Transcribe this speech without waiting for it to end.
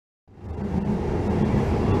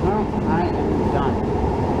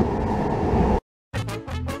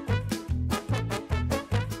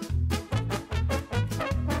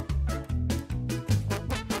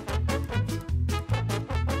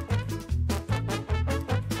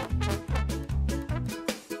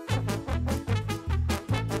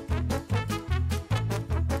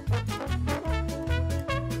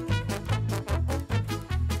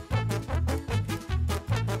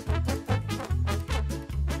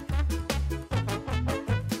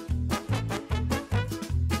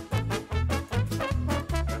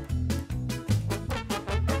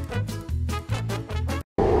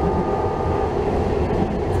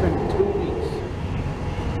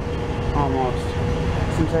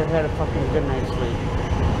since I've had a fucking good night's sleep.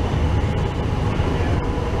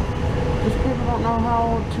 Just people don't know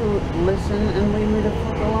how to listen and leave me the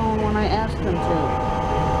fuck alone when I ask them to.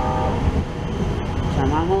 So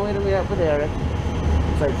I'm on my way to meet up with Eric.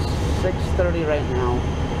 It's like 6:30 right now.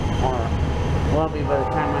 Or will be by the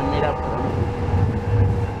time I meet up with him.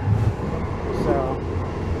 So,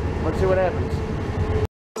 let's see what happens.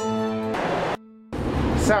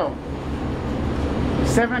 So,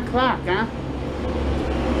 7 o'clock, huh?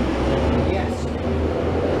 Yes.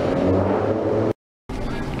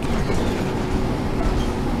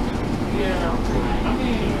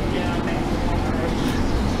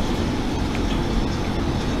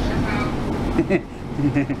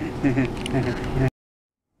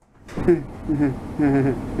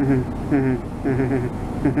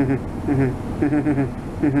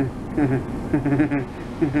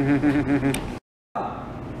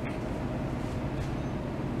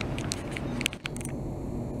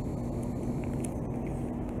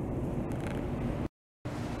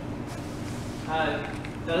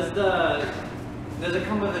 Does it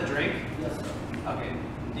come with a drink? Yes. Okay.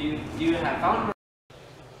 Do you have fountain?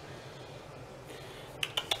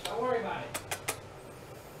 Don't worry about it.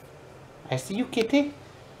 I see you, kitty.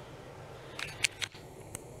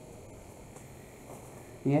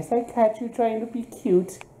 Yes, I caught you trying to be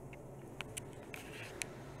cute.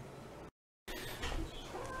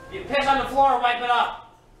 You piss on the floor, wipe it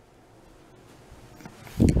up.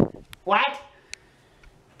 What?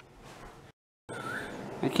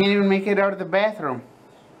 I can't even make it out of the bathroom.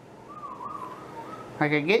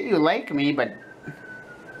 Like, I get you like me, but...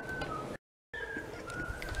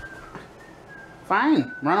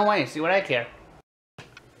 Fine, run away, see what I care.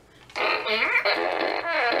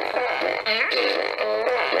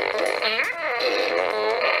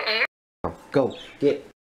 Go, get.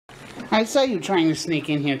 I saw you trying to sneak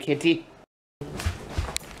in here, kitty.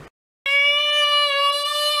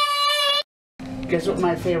 Guess what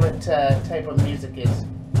my favorite type of music is?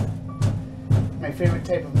 My favorite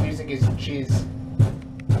type of music is jizz.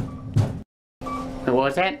 What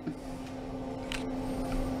was that?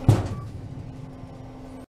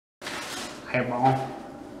 Highball.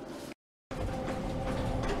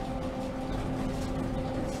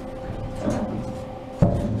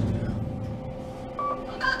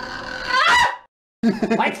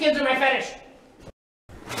 Light skins are my fetish.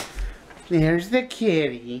 There's the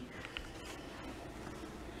kitty.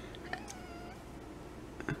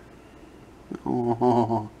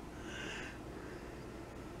 Oh.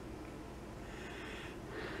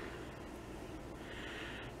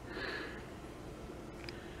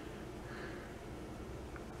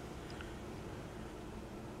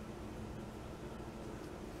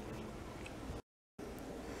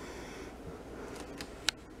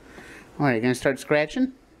 Alright, you gonna start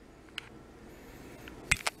scratching?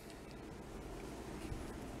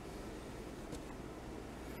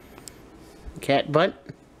 Cat butt?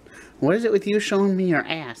 What is it with you showing me your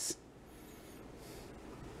ass?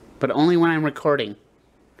 But only when I'm recording.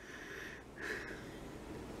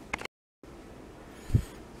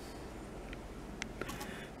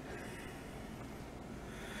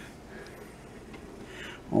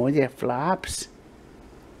 Oh, yeah, flops.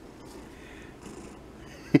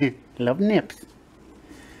 Love nips.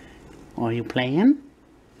 Oh, are you playing?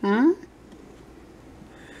 Huh?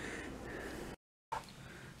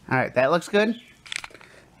 Alright, that looks good.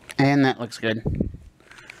 And that looks good.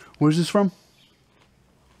 Where's this from?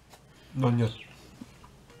 None yet.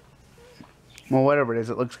 Well, whatever it is,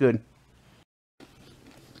 it looks good.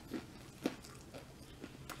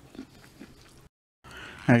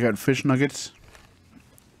 I got fish nuggets,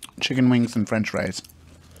 chicken wings, and french fries.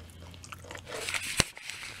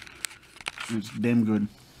 It's damn good.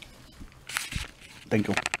 Thank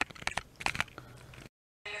you.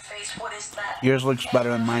 Yours looks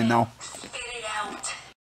better than mine, though.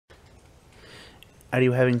 Are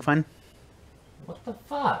you having fun? What the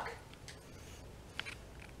fuck?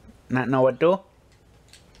 Not know what to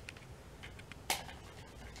do?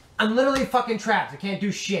 I'm literally fucking trapped. I can't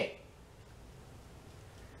do shit.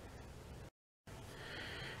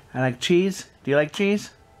 I like cheese. Do you like cheese?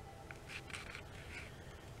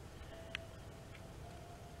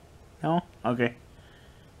 No? Okay.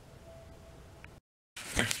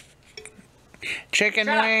 Chicken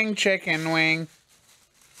wing, chicken wing.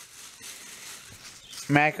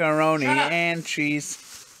 Macaroni and cheese.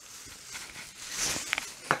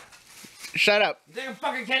 Shut up. You think I'm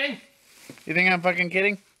fucking kidding? You think I'm fucking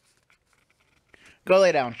kidding? Go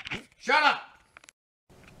lay down. Shut up!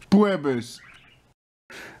 Puebes.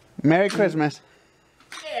 Merry Christmas.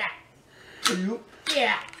 Yeah.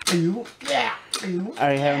 Yeah. Yeah.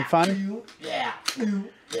 Are you having fun? Yeah. Are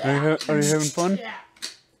you having fun?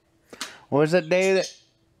 What was that day that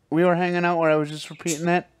we were hanging out where I was just repeating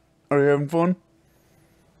that? Are you having fun?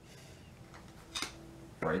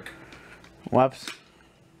 Break. Whoops.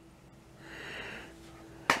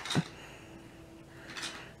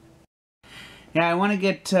 Yeah, I want to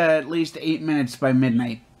get to at least 8 minutes by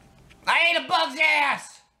midnight. I ate a bug's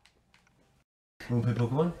ass! Wanna play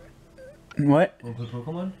Pokemon? What? Wanna play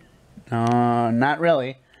Pokemon? Not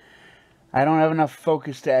really. I don't have enough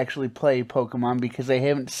focus to actually play Pokemon because I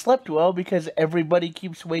haven't slept well because everybody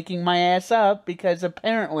keeps waking my ass up because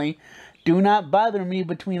apparently do not bother me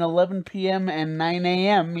between 11 p.m. and 9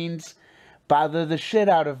 a.m. means bother the shit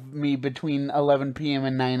out of me between 11 p.m.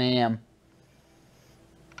 and 9 a.m.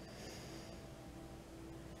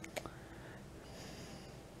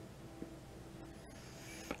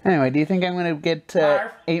 Anyway, do you think I'm going to get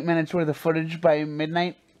 8 minutes worth of footage by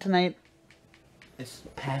midnight tonight? It's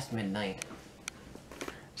past midnight.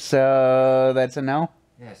 So, that's a no?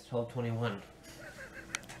 Yeah, it's 12:21.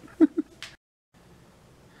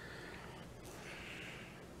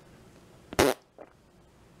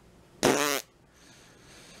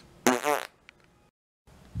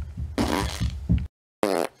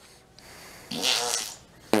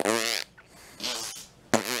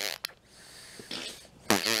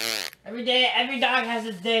 Every dog has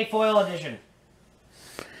its day, foil edition.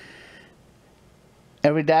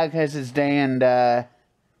 Every dog has his day and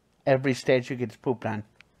every statue gets pooped on.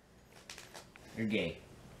 You're gay.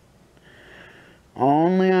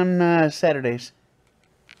 Only on Saturdays.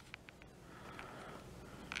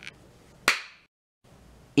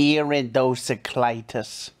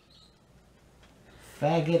 Iridocyclitis.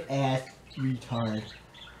 Faggot ass retard.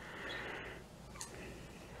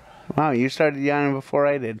 Wow, you started yawning before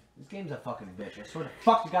I did. This game's a fucking bitch. I swear to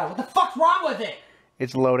fuck to God. What the fuck's wrong with it?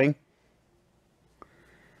 It's loading.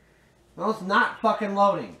 No, it's not fucking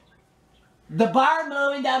loading. The bar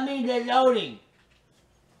moving doesn't mean they're loading.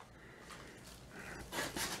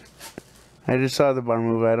 I just saw the bar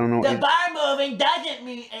move. I don't know. The bar moving doesn't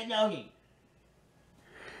mean it's loading.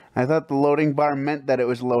 I thought the loading bar meant that it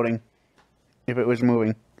was loading. If it was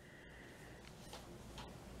moving.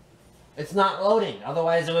 It's not loading.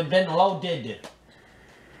 Otherwise it would have been loaded.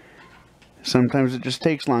 Sometimes it just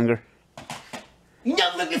takes longer. You know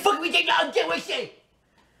what the fuck we take out there, what say?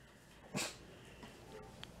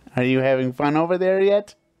 Are you having fun over there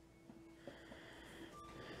yet?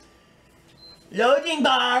 Loading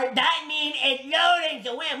bar, that means it's loading.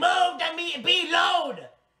 So when it moves, that means it be load.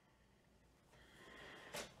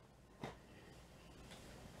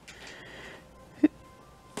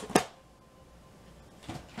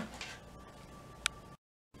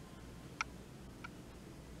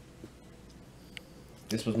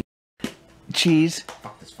 This was Cheese.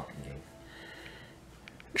 Fuck this fucking game.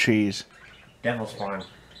 Cheese. Devil spawn.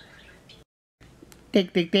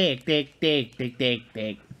 Tick, tick, tick, tick, tick, tick, tick,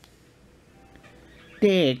 tick.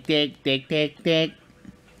 Tick, tick, tick, tick, tick.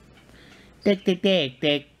 Tick, tick, tick,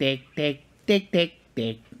 tick, tick, tick, tick, tick,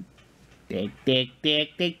 tick. Tick, tick,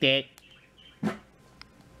 tick, tick, tick.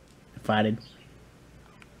 Farted.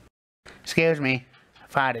 Excuse me.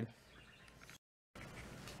 Farted.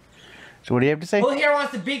 So what do you have to say? Who here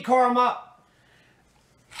wants to beat Corum up?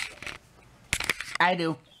 I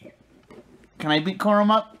do. Can I beat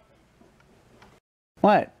Corum up?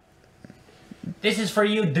 What? This is for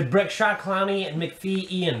you, the Brick Shot Clowney and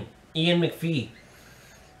McPhee Ian. Ian McPhee.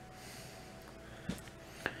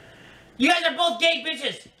 You guys are both gay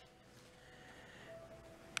bitches!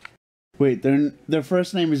 Wait, their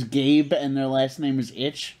first name is Gabe and their last name is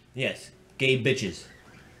Itch? Yes, gay bitches.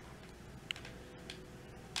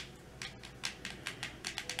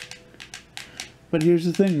 But here's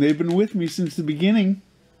the thing, they've been with me since the beginning.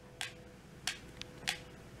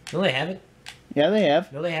 No, they haven't. Yeah, they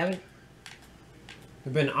have. No, they haven't.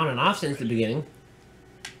 They've been on and off since the beginning.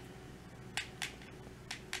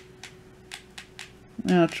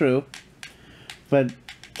 Yeah, true. But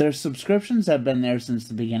their subscriptions have been there since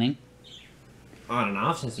the beginning. On and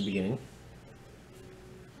off since the beginning.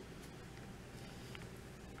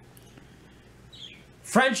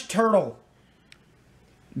 French turtle.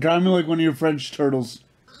 Draw me like one of your French turtles.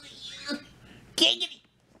 Giggity.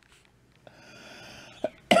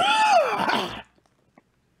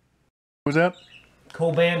 What was that?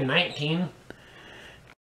 Coban 19.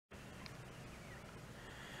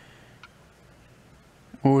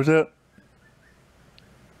 What was that?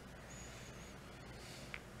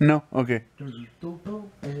 No? Okay.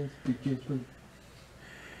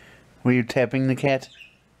 Were you tapping the cat?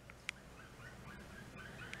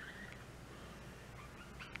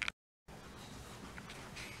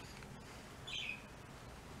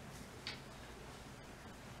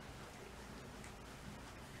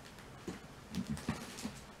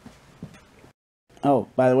 Oh,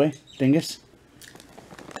 by the way, Dingus.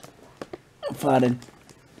 I farted.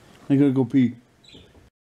 I gotta go pee.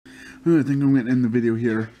 I think I'm gonna end the video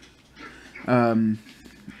here.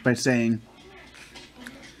 By saying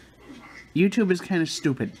YouTube is kind of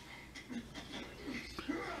stupid.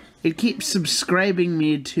 It keeps subscribing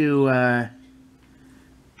me to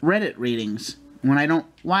Reddit readings when I don't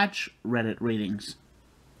watch Reddit readings.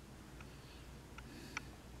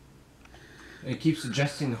 It keeps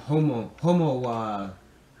suggesting homo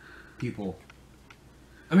people.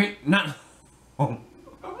 I mean, not homo.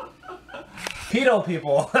 Pedo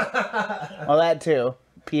people. Well, that too.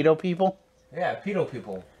 Pedo people? Yeah, pedo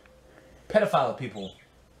people. Pedophile people.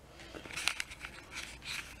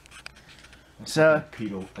 So,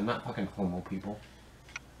 Pedo. I'm not fucking homo people.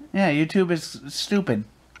 yeah, YouTube is stupid.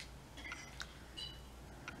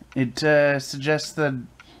 It suggests the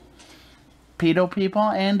pedo people,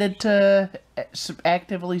 and it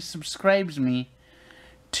actively subscribes me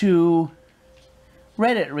to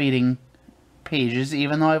Reddit reading pages,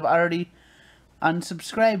 even though I've already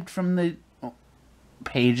unsubscribed from the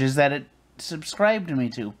pages that it subscribed me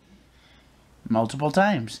to multiple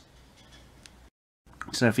times.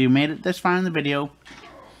 So if you made it this far in the video,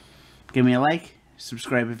 give me a like,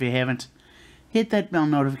 subscribe if you haven't, hit that bell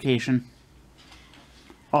notification,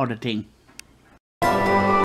 all the ting.